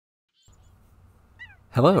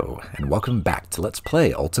Hello, and welcome back to Let's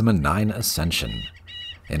Play Ultima 9 Ascension.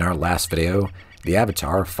 In our last video, the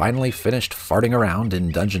Avatar finally finished farting around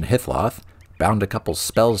in Dungeon Hythloth, bound a couple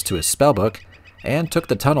spells to his spellbook, and took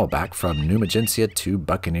the tunnel back from Numagencia to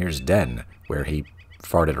Buccaneer's Den, where he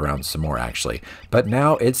farted around some more actually. But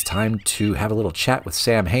now it's time to have a little chat with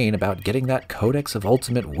Samhayne about getting that Codex of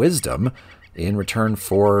Ultimate Wisdom in return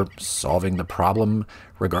for solving the problem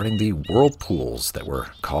regarding the whirlpools that were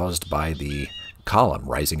caused by the column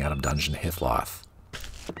rising out of Dungeon Hythloth.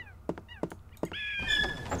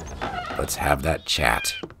 Let's have that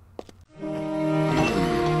chat.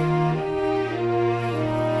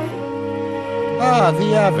 Ah,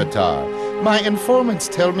 the Avatar. My informants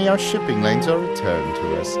tell me our shipping lanes are returned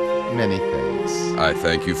to us. Many thanks. I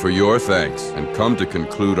thank you for your thanks, and come to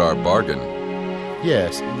conclude our bargain.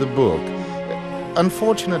 Yes, the book.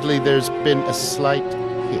 Unfortunately, there's been a slight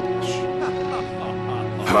hitch.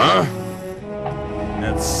 Huh?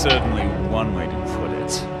 That's certainly one way to put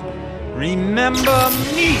it. Remember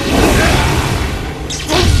me!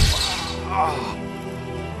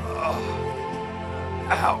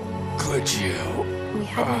 How could you? We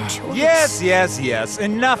had no choice. Yes.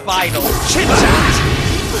 Enough idle chit-chat!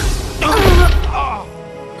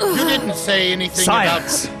 You didn't say anything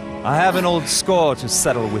Silence! I have an old score to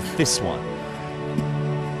settle with this one.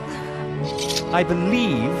 I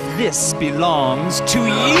believe this belongs to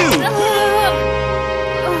you!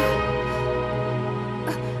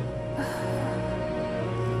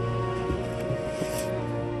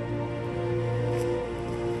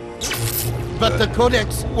 But the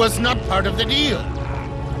Codex was not part of the deal.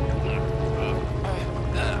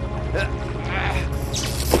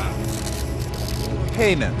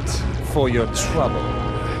 Payment for your trouble.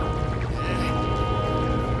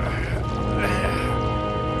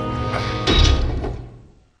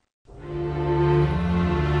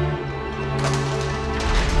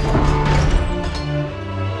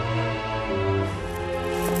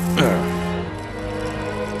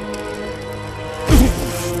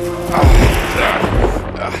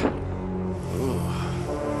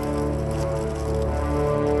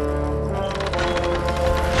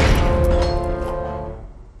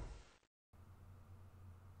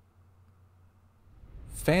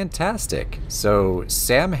 Fantastic. So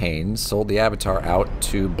Samhayne sold the Avatar out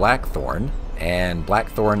to Blackthorn, and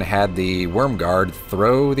Blackthorn had the Wyrmguard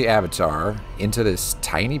throw the Avatar into this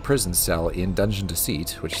tiny prison cell in Dungeon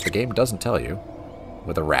Deceit, which the game doesn't tell you,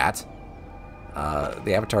 with a rat.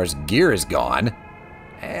 The Avatar's gear is gone,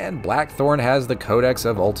 and Blackthorn has the Codex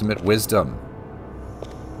of Ultimate Wisdom.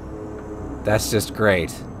 That's just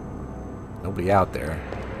great. Nobody out there.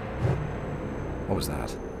 What was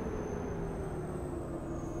that?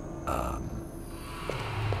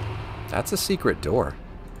 That's a secret door.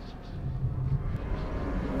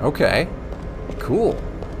 Okay. Cool.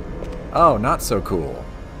 Oh, not so cool.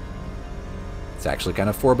 It's actually kind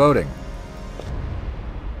of foreboding.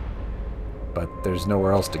 But there's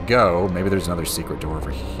nowhere else to go. Maybe there's another secret door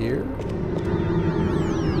over here.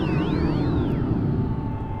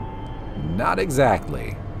 Not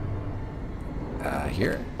exactly.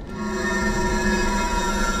 Here?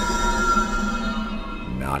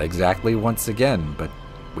 Not exactly once again, but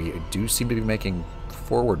we do seem to be making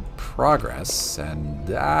forward progress, and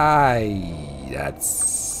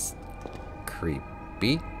that's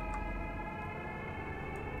creepy.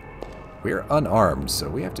 We're unarmed, so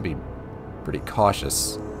we have to be pretty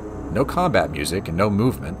cautious. No combat music and no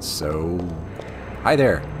movement, so hi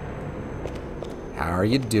there. How are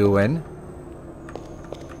you doing?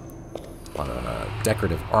 A lot of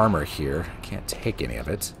decorative armor here. Can't take any of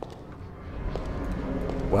it.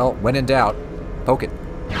 Well, when in doubt, poke it.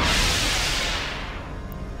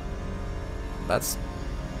 That's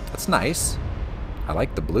nice. I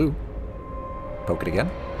like the blue. Poke it again.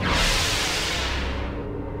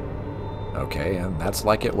 Okay, and that's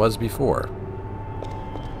like it was before.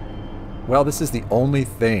 Well, this is the only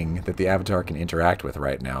thing that the Avatar can interact with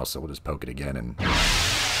right now, so we'll just poke it again and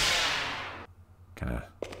kind of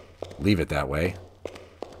leave it that way.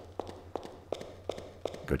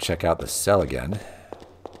 Go check out the cell again.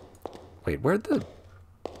 Wait, where'd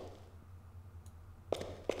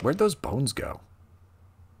those bones go?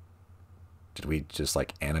 Did we just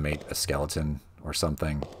like animate a skeleton or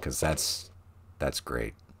something? Because that's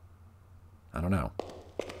great. I don't know.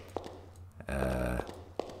 The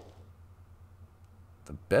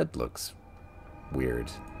bed looks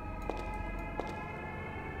weird.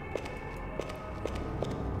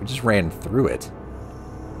 We just ran through it.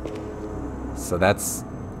 So that's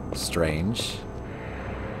strange.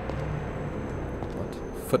 What?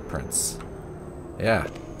 Footprints. Yeah,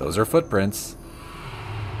 those are footprints.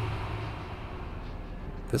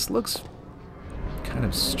 This looks kind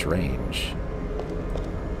of strange.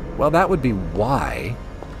 Well, that would be why.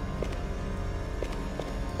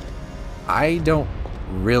 I don't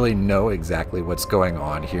really know exactly what's going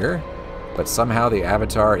on here, but somehow the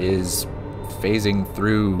avatar is phasing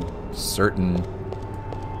through certain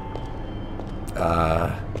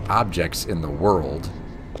objects in the world.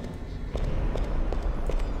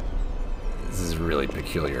 This is really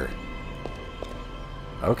peculiar.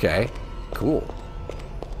 Okay, cool.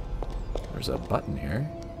 There's a button here.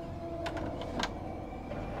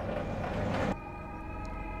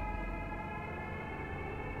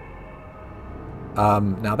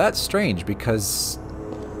 Now that's strange because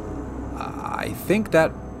I think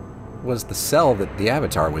that was the cell that the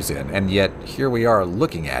avatar was in, and yet here we are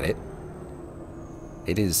looking at it.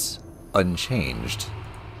 It is unchanged.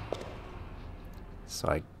 So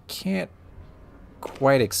I can't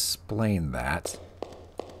quite explain that.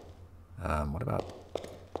 What about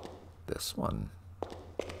this one?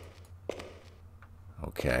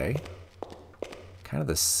 Okay. Kind of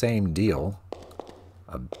the same deal.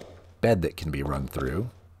 A bed that can be run through.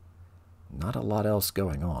 Not a lot else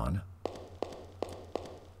going on.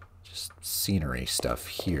 Just scenery stuff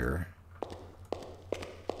here.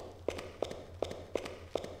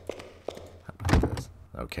 How about this?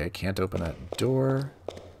 Okay, can't open that door.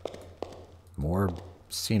 More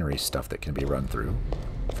scenery stuff that can be run through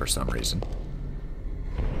for some reason.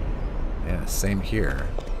 Yeah, same here.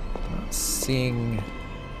 Not seeing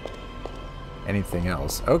anything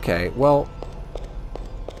else. Okay, well,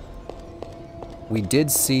 we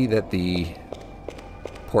did see that the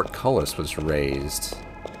portcullis was raised,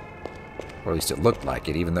 or at least it looked like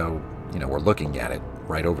it, even though, you know, we're looking at it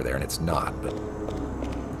right over there and it's not. But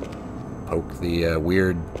poke the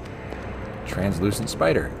weird translucent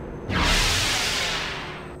spider.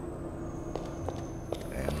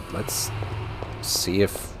 And let's see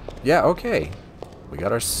if... Yeah, okay. We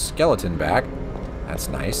got our skeleton back. That's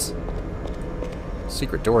nice.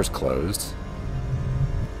 Secret door's closed.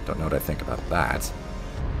 Don't know what I think about that.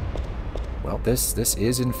 Well, this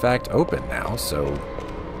is in fact open now, so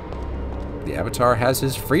the avatar has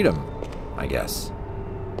his freedom, I guess.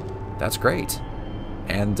 That's great.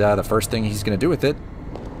 And the first thing he's going to do with it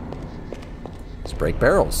is break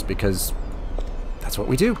barrels, because that's what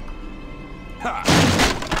we do.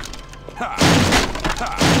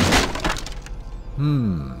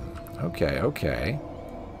 Okay, okay.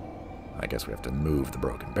 I guess we have to move the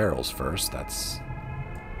broken barrels first. That's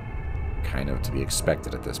kind of to be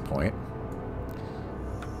expected at this point.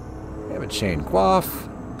 We have a chain coif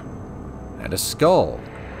and a skull.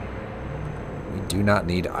 We do not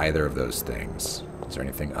need either of those things. Is there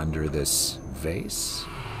anything under this vase?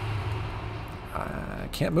 I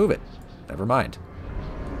can't move it. Never mind.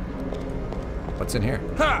 What's in here?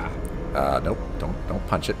 Nope. Don't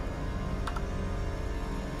punch it.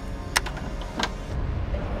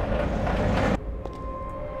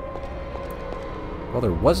 Well,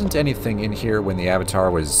 there wasn't anything in here when the avatar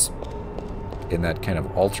was in that kind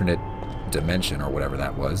of alternate dimension or whatever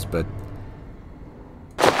that was, but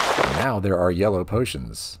now there are yellow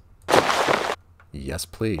potions. Yes,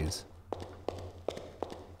 please.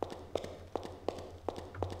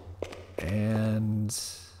 And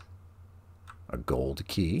a gold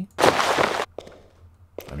key. I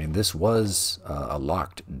mean, this was a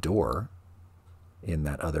locked door in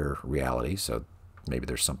that other reality, so maybe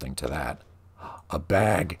there's something to that. A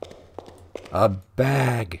bag. A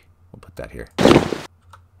bag. We'll put that here.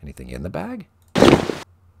 Anything in the bag?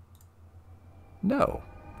 No.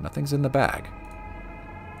 Nothing's in the bag.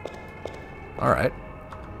 Alright.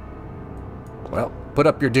 Well, put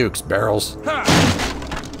up your dukes, barrels. Don't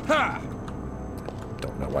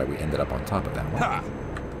know why we ended up on top of that one.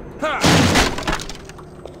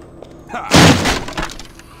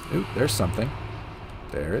 Ooh, there's something.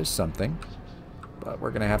 There is something. But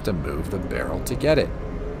we're going to have to move the barrel to get it.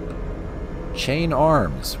 Chain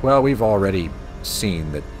arms. Well, we've already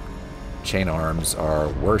seen that chain arms are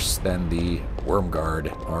worse than the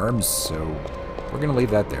Wyrmguard arms, so we're going to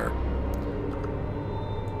leave that there.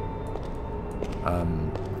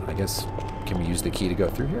 I guess, can we use the key to go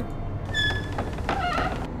through here?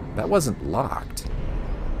 That wasn't locked.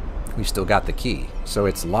 We still got the key. So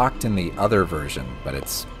it's locked in the other version, but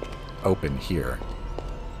it's open here.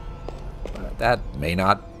 That may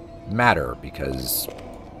not matter because...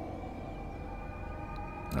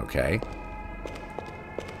 Okay.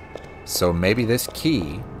 So maybe this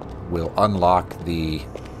key will unlock the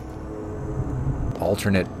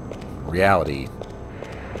alternate reality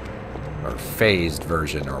or phased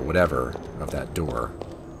version or whatever of that door.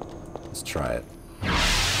 Let's try it.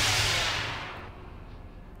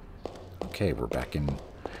 Okay, we're back in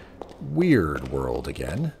weird world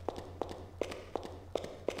again.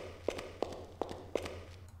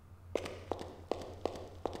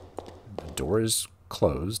 The door is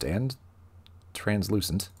closed and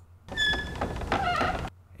translucent.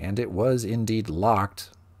 And it was indeed locked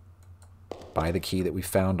by the key that we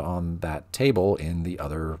found on that table in the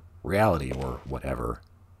other reality or whatever.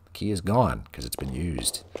 The key is gone because it's been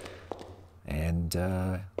used. And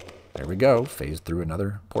there we go. Phased through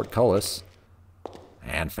another portcullis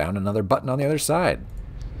and found another button on the other side.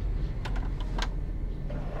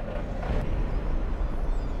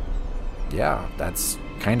 Yeah, that's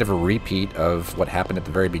kind of a repeat of what happened at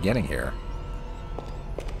the very beginning here.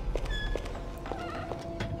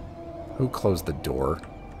 Who closed the door?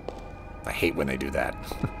 I hate when they do that.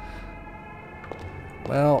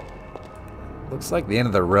 Well, looks like the end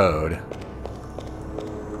of the road.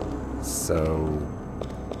 So,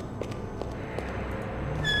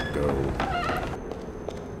 go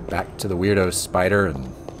back to the weirdo spider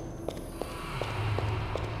and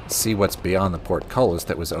see what's beyond the portcullis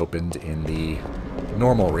that was opened in the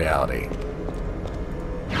normal reality.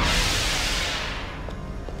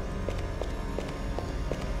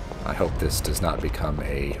 I hope this does not become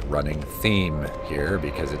a running theme here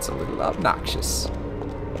because it's a little obnoxious.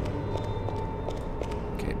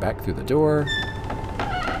 Okay, back through the door.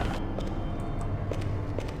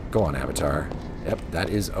 Go on, Avatar. Yep, that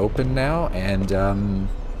is open now, and the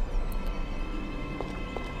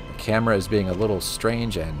camera is being a little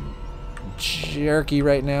strange and jerky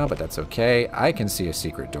right now, but that's okay. I can see a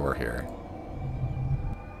secret door here.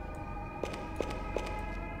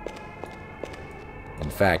 In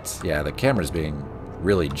fact, yeah, the camera's being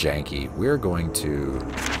really janky. We're going to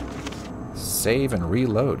save and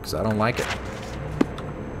reload because I don't like it.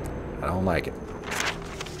 I don't like it.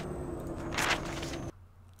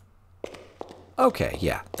 Okay,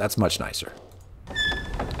 yeah, that's much nicer.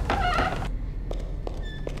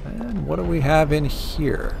 And what do we have in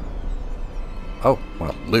here? Oh,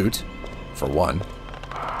 well, loot, for one.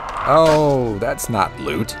 Oh, that's not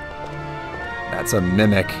loot. That's a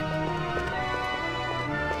mimic.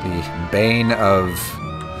 The bane of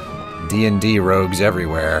D&D rogues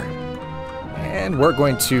everywhere. And we're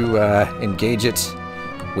going to engage it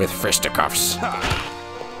with fisticuffs.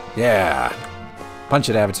 Yeah. Punch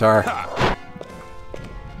it, Avatar.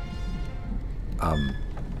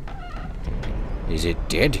 Is it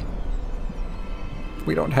dead?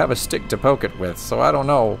 We don't have a stick to poke it with, so I don't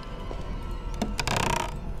know.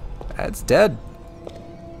 It's dead.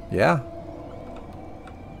 Yeah.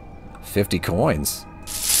 50 coins.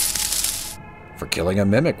 For killing a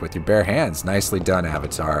mimic with your bare hands. Nicely done,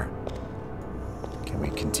 Avatar. Can we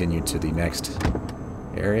continue to the next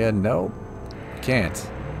area? No. Can't.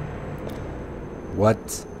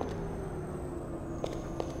 What?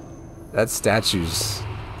 That statue's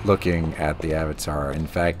looking at the Avatar. In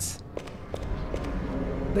fact,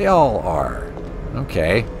 they all are.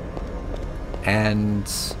 Okay.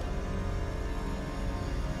 And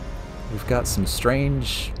we've got some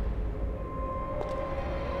strange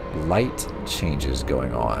light changes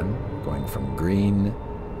going on. Going from green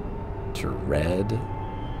to red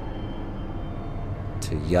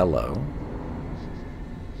to yellow.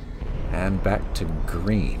 And back to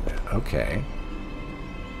green. Okay.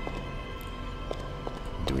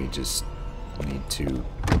 Do we just need to...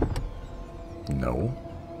 No.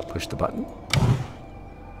 Push the button?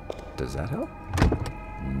 Does that help?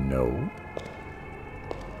 No.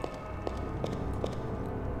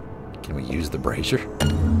 Can we use the brazier?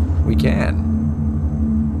 We can.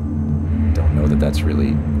 Don't know that that's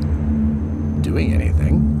really doing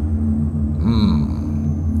anything.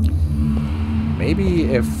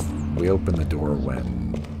 Maybe if we open the door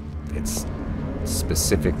when it's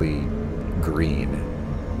specifically green.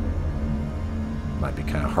 Might be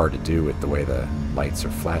kind of hard to do with the way the lights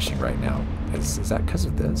are flashing right now. Is that because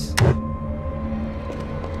of this?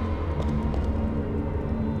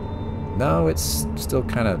 No, it's still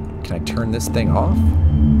kind of... Can I turn this thing off?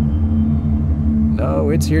 No,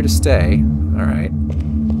 it's here to stay. Alright.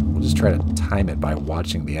 We'll just try to time it by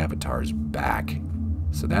watching the Avatar's back.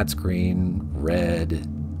 So that's green, red,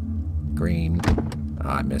 green. Oh,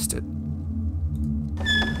 I missed it.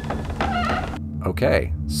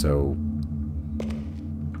 Okay, so...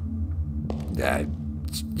 yeah,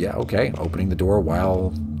 okay. Opening the door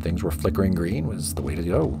while things were flickering green was the way to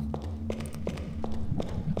go.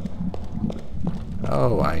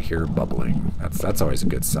 Oh, I hear bubbling. That's always a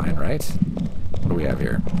good sign, right? What do we have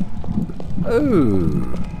here?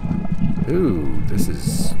 Ooh. Ooh, this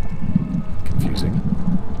is confusing.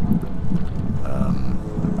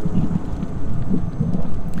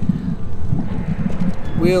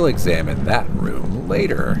 We'll examine that room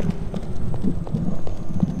later.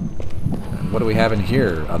 what do we have in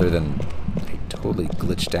here other than a totally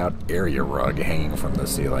glitched out area rug hanging from the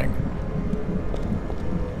ceiling?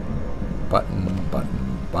 Button,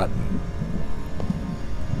 button, button.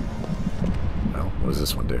 Well, what does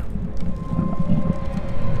this one do?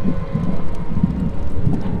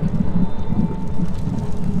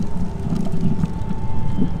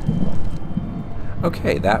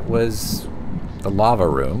 Okay, that was the lava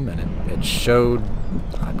room, and it showed,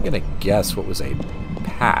 I'm going to guess what was a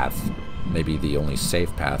path, maybe the only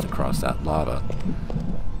safe path across that lava.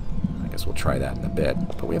 I guess we'll try that in a bit.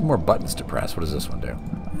 But we have more buttons to press. What does this one do?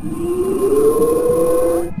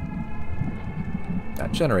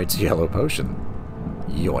 That generates a yellow potion.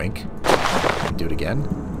 Yoink. Do it again?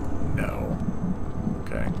 No.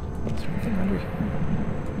 Okay. Is there anything under here?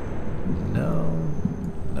 No.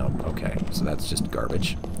 No. Okay. So that's just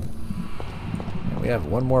garbage. And we have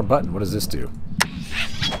one more button. What does this do?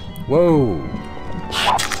 Whoa!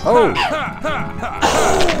 Oh!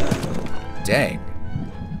 Dang.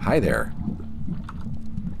 Hi there.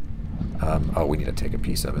 Oh, we need to take a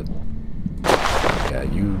piece of it. Yeah,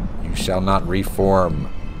 you shall not reform.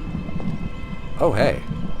 Oh, hey.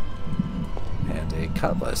 And a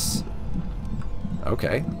cutlass.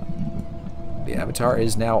 Okay. The avatar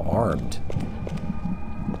is now armed.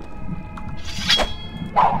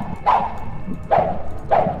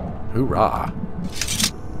 Hoorah!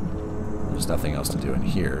 There's nothing else to do in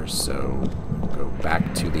here, so we'll go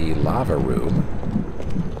back to the lava room.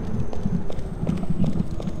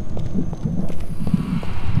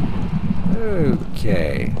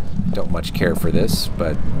 Okay. Don't much care for this,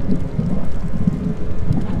 but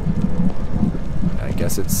I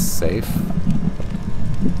guess it's safe.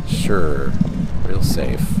 Sure. Real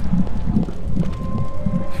safe.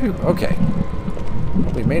 Phew, okay.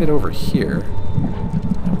 Well, we made it over here.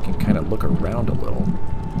 Now we can kind of look around a little.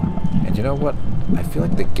 And you know what? I feel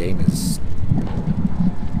like the game is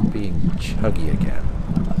being chuggy again.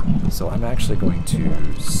 So I'm actually going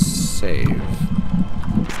to save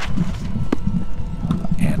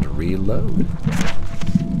and reload.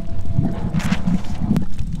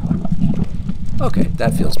 Okay,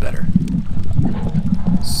 that feels better.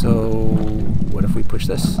 So, what if we push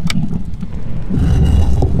this?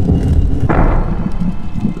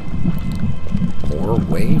 More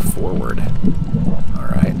way forward.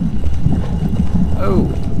 Alright.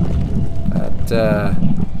 Oh! That,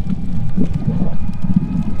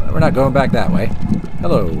 we're not going back that way.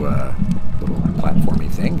 Hello, little platformy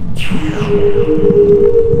thing.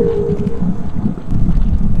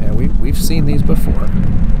 Yeah, we've seen these before.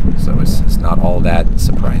 So it's not all that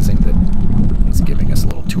surprising that he's giving us a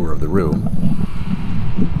little tour of the room.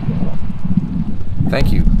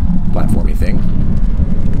 Thank you, platformy thing.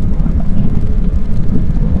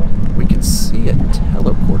 We can see a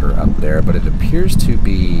teleporter up there, but it appears to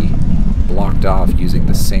be blocked off using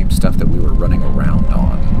the same stuff that we were running around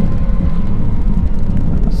on.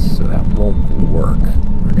 So that won't work.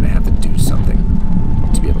 We're going to have to do something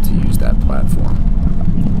to be able to use that platform.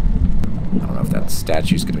 I don't know if that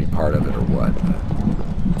statue's going to be part of it or what.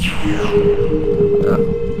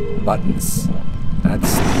 Buttons.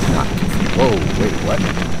 That's not... Whoa, wait, what?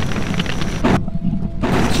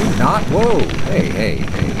 Did you not? Whoa! Hey, hey,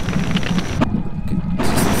 hey.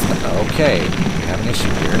 Okay, we have an issue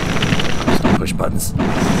here. I'm just going to push buttons.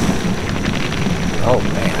 Oh,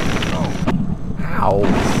 man. Oh. Ow.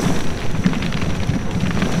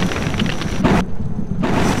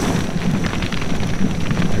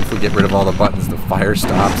 If we get rid of all the buttons, the fire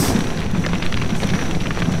stops.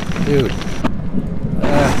 Dude.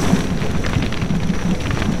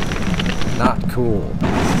 Not cool.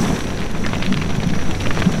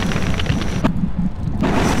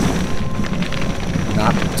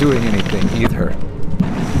 Not doing anything either.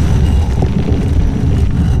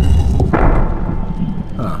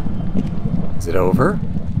 Huh. Is it over?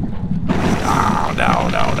 Oh, no,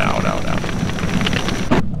 no, no, no, no.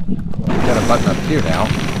 We got a button up here now,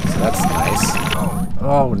 so that's nice.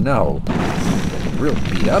 Oh, no. Real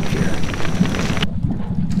beat up here.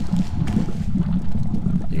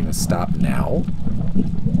 You gonna stop now?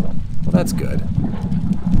 Well, that's good.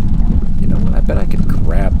 You know what? I bet I could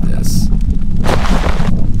grab this.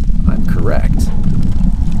 I'm correct.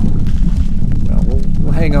 Well,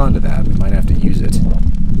 we'll hang on to that. We might have to use it.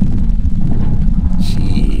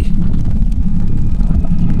 Gee.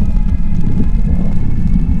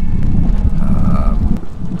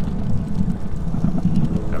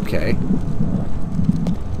 Okay.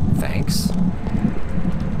 Thanks.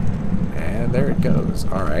 And there it goes.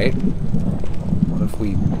 Alright. What if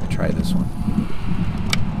we try this one?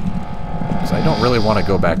 Because I don't really want to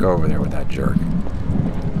go back over there with that jerk.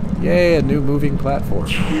 Yay, a new moving platform.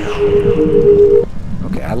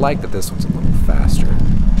 Okay, I like that this one's a little faster.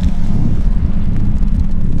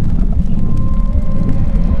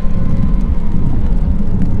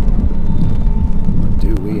 What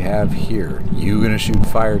do we have here? You gonna shoot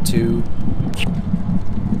fire too?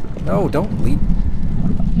 No, don't leap.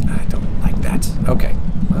 I don't like that. Okay,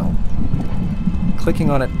 well,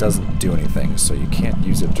 clicking on it doesn't do anything, so you can't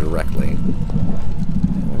use it directly.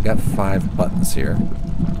 We've got 5 buttons here.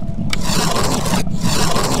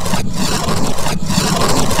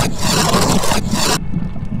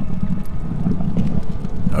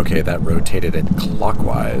 Okay, that rotated it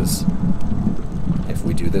clockwise. If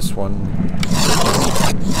we do this one...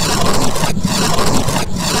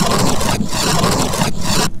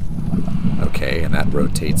 Okay, and that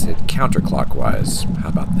rotates it counterclockwise. How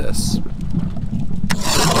about this?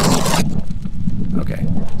 Okay,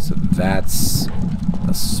 so that's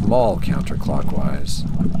a small counterclockwise.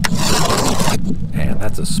 And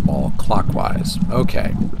that's a small clockwise.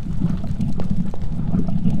 Okay.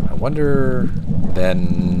 I wonder,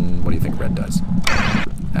 then, what do you think red does?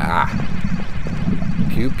 Ah.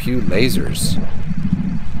 Pew pew lasers.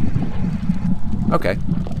 Okay.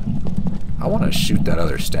 I want to shoot that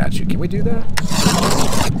other statue. Can we do that?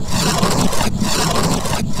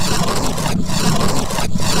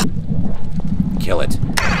 Kill it.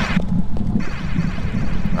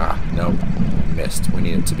 Ah, no. Missed. We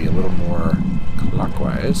need it to be a little more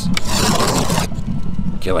clockwise.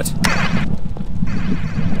 Kill it.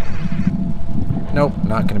 Nope,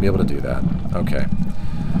 not going to be able to do that. Okay.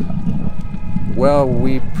 Well,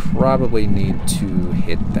 we probably need to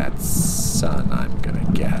hit that sun, I'm going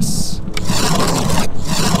to guess.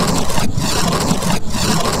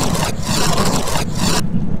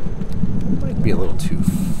 Might be a little too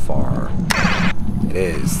far. It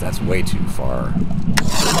is. That's way too far.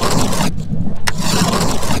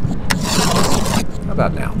 How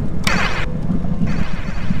about now?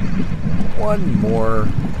 One more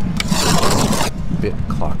bit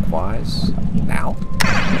clockwise. Now?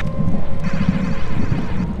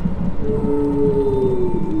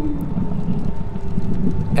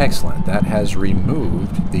 Excellent. That has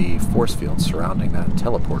removed the force field surrounding that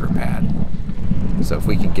teleporter pad. So if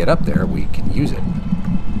we can get up there, we can use it.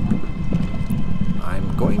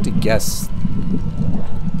 I'm going to guess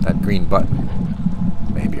that green button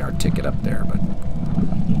may be our ticket up there, but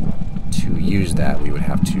to use that, we would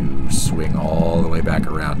have to swing all the way back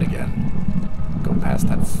around again. Go past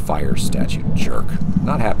that fire statue jerk.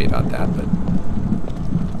 Not happy about that, but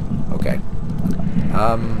okay.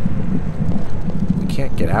 We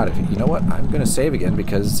can't get out of it. You know what? I'm gonna save again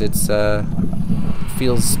because it's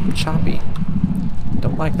feels choppy.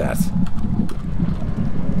 Don't like that.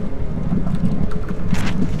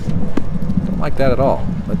 Don't like that at all.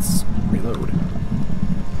 Let's reload.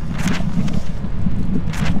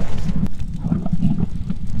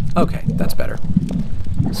 Okay, that's better.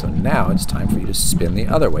 So now it's time for you to spin the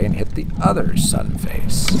other way and hit the other sun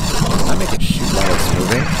face. I make it shoot while it's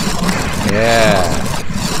moving. Yeah.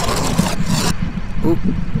 Oop.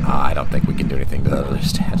 Ah, I don't think we can do anything to the other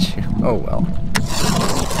statue. Oh well.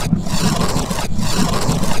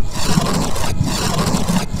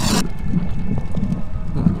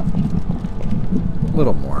 A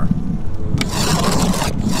little more.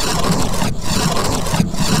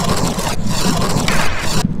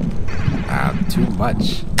 Too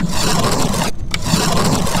much.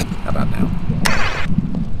 How about now?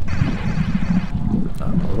 A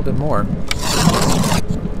little bit more.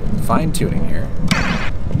 Fine tuning here.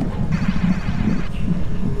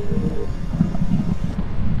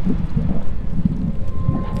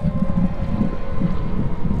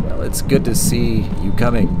 Well, it's good to see you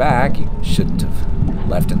coming back. You shouldn't have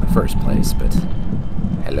left in the first place, but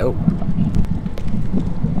hello.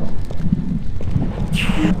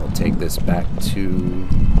 We'll take this back to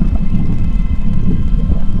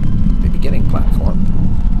the beginning platform.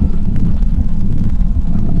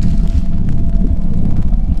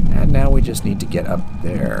 And now we just need to get up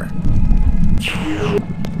there.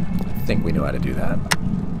 I think we know how to do that.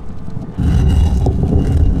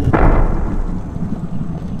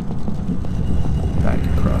 Back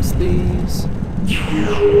across these.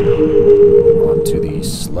 Onto the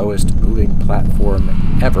slowest moving platform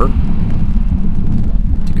ever.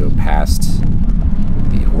 Go past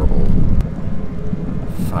the horrible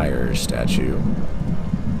fire statue.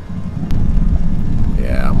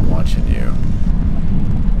 Yeah, I'm watching you.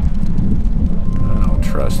 I don't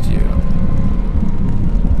trust you.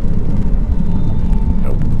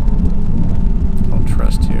 Nope. Don't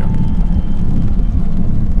trust you.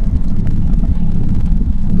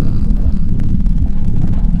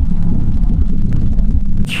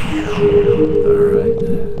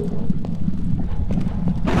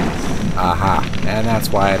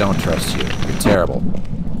 That's why I don't trust you. You're terrible.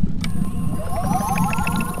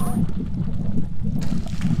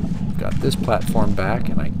 Got this platform back,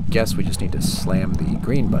 and I guess we just need to slam the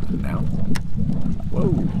green button now.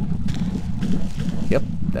 Whoa. Yep,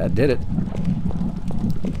 that did it.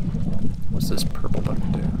 What's this purple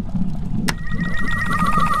button do?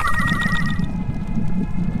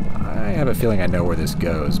 I have a feeling I know where this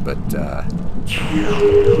goes, but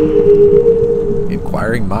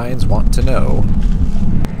inquiring minds want to know.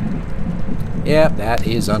 Yeah, that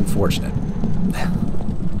is unfortunate.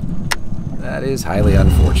 That is highly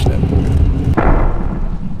unfortunate.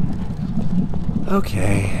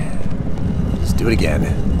 Okay, let's do it again.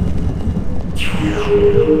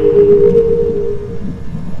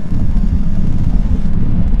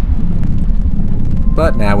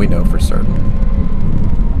 But now we know for certain.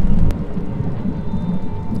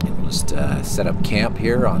 And we'll just set up camp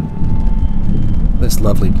here on this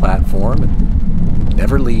lovely platform and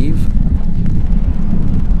never leave.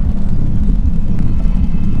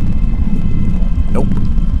 Nope.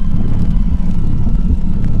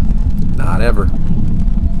 Not ever.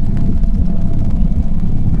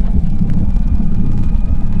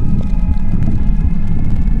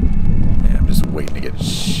 Yeah, I'm just waiting to get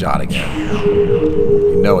shot again.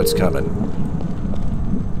 You know it's coming.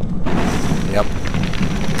 Yep.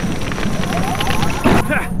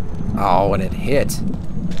 Oh, and it hit.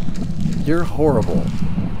 You're horrible.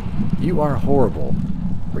 You are horrible.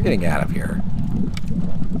 We're getting out of here.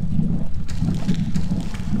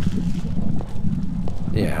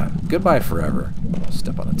 Yeah, goodbye forever.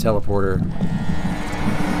 Step on the teleporter.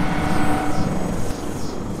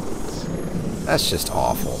 That's just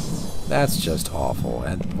awful. That's just awful.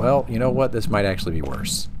 And, well, you know what? This might actually be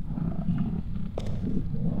worse.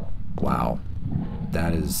 Wow.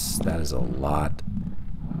 That is a lot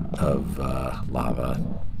of lava.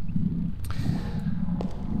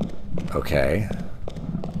 Okay.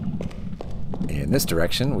 In this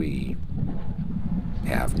direction, we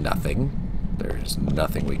have nothing. There's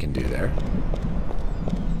nothing we can do there.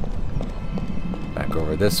 Back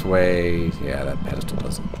over this way. Yeah, that pedestal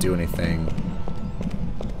doesn't do anything.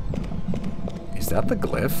 Is that the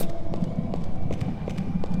glyph?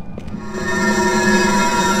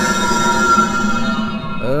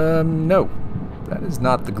 No. That is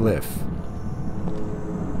not the glyph.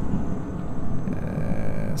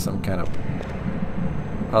 Some kind of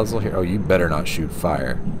puzzle here. Oh, you better not shoot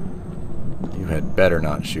fire. You had better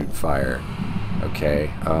not shoot fire. Okay,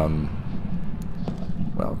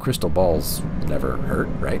 well, crystal balls never hurt,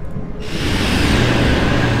 right?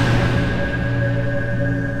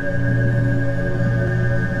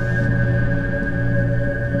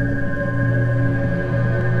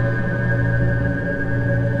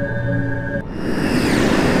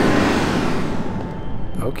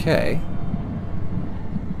 Okay.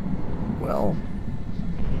 Well,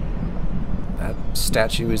 that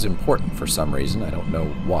statue is important for some reason. I don't know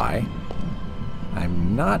why.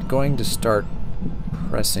 I'm not going to start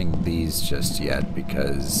pressing these just yet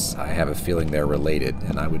because I have a feeling they're related,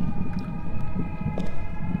 and I would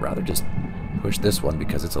rather just push this one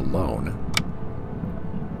because it's alone.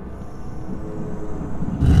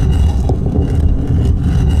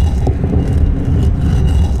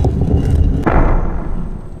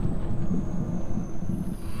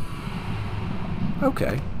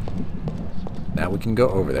 Okay. Now we can go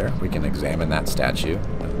over there. We can examine that statue.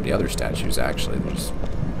 The other statues, actually. There's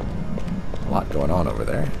a lot going on over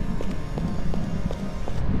there.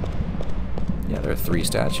 Yeah, there are 3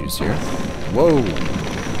 statues here. Whoa!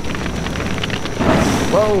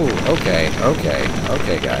 Whoa! Okay, okay,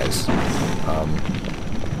 okay, guys.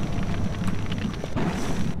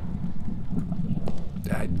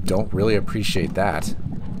 I don't really appreciate that.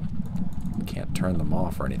 Can't turn them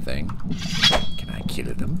off or anything. Can I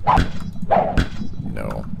kill them?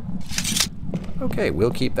 No. Okay, we'll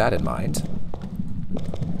keep that in mind.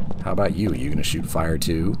 How about you? Are you gonna shoot fire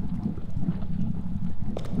too?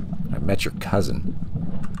 I met your cousin.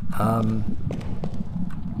 Don't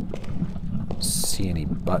see any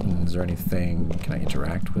buttons or anything. Can I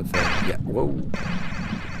interact with it? Yeah, whoa.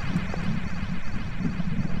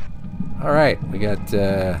 Alright, we got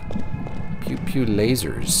pew pew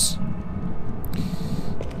lasers.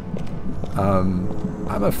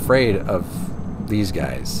 I'm afraid of these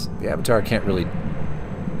guys. The Avatar can't really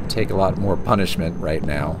take a lot more punishment right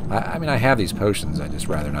now. I mean, I have these potions, I'd just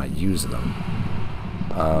rather not use them.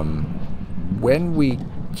 When we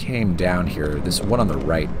came down here, this one on the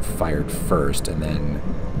right fired first, and then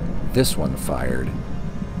this one fired.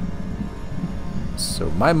 So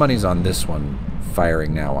my money's on this one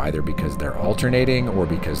firing now, either because they're alternating or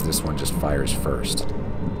because this one just fires first.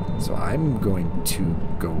 So I'm going to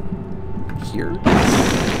go here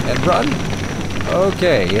and run.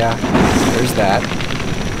 Okay, yeah, there's that.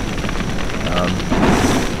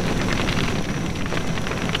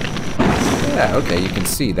 Yeah, okay, you can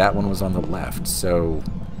see that one was on the left. So,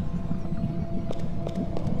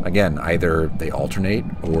 again, either they alternate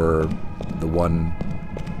or the one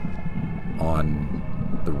on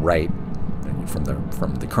the right,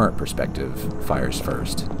 from the current perspective, fires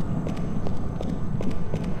first.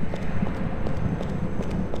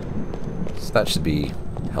 So that should be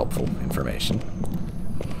helpful information.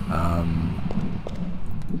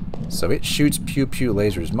 So it shoots pew-pew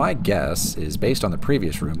lasers. My guess is, based on the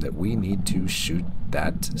previous room, that we need to shoot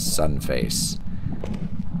that sun face.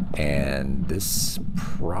 And this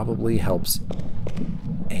probably helps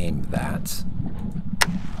aim that.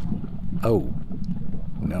 Oh,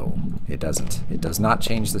 no, it doesn't. It does not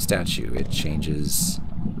change the statue. It changes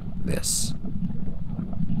this.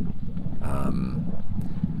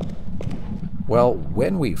 Well,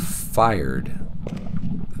 when we fired,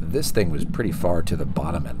 this thing was pretty far to the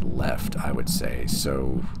bottom and left, I would say.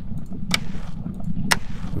 So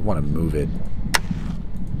we want to move it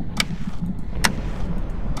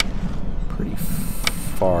pretty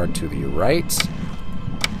far to the right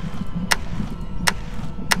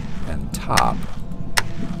and top.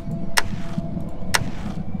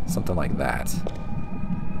 Something like that.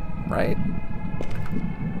 Right?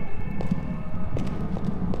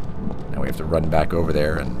 Now we have to run back over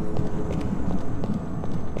there and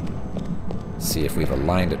see if we've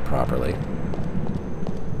aligned it properly.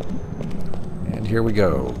 And here we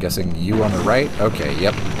go. Guessing you on the right? Okay,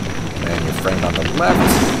 yep. And your friend on the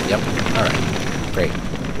left? Yep. Alright. Great.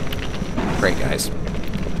 Great, guys.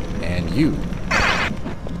 And you.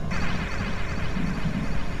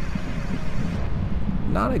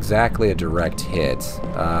 Not exactly a direct hit.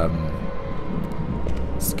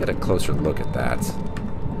 Let's get a closer look at that.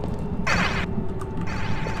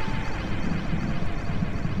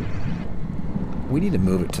 We need to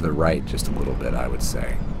move it to the right just a little bit, I would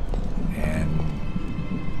say. And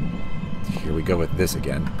here we go with this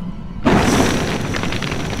again.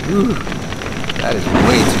 Ooh, that is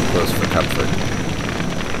way too close for comfort.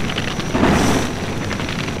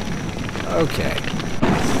 Okay.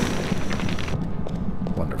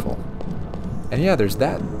 Wonderful. And yeah, there's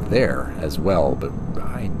that there as well, but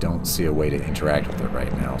I don't see a way to interact with it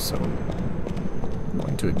right now, so I'm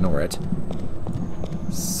going to ignore it.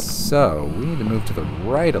 So, we need to move to the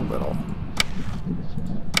right a little.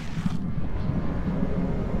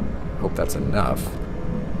 Hope that's enough.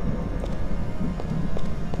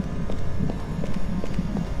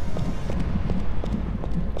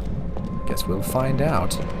 Guess we'll find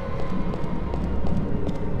out.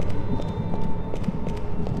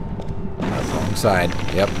 Wrong side.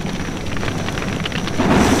 Yep.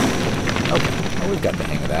 Okay. Oh, we've got the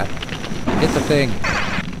hang of that. Hit the thing.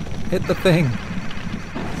 Hit the thing.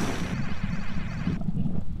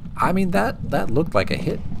 I mean, that looked like a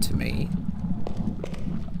hit to me.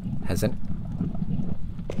 Hasn't...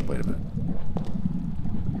 Wait a minute.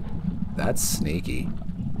 That's sneaky.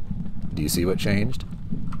 Do you see what changed?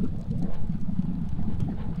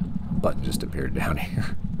 A button just appeared down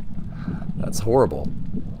here. That's horrible.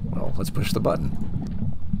 Well, let's push the button.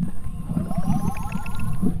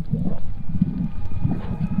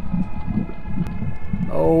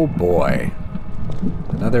 Oh boy.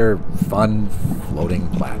 Another fun floating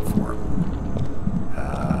platform.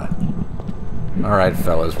 Alright,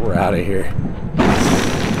 fellas, we're out of here.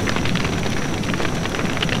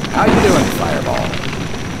 How you doing, Fireball?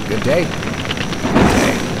 Good day? Good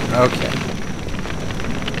day. Okay.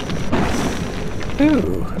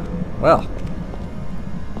 Ooh. Well.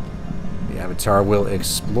 The Avatar will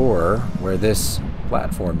explore where this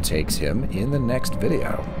platform takes him in the next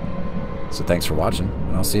video. So thanks for watching,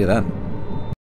 and I'll see you then.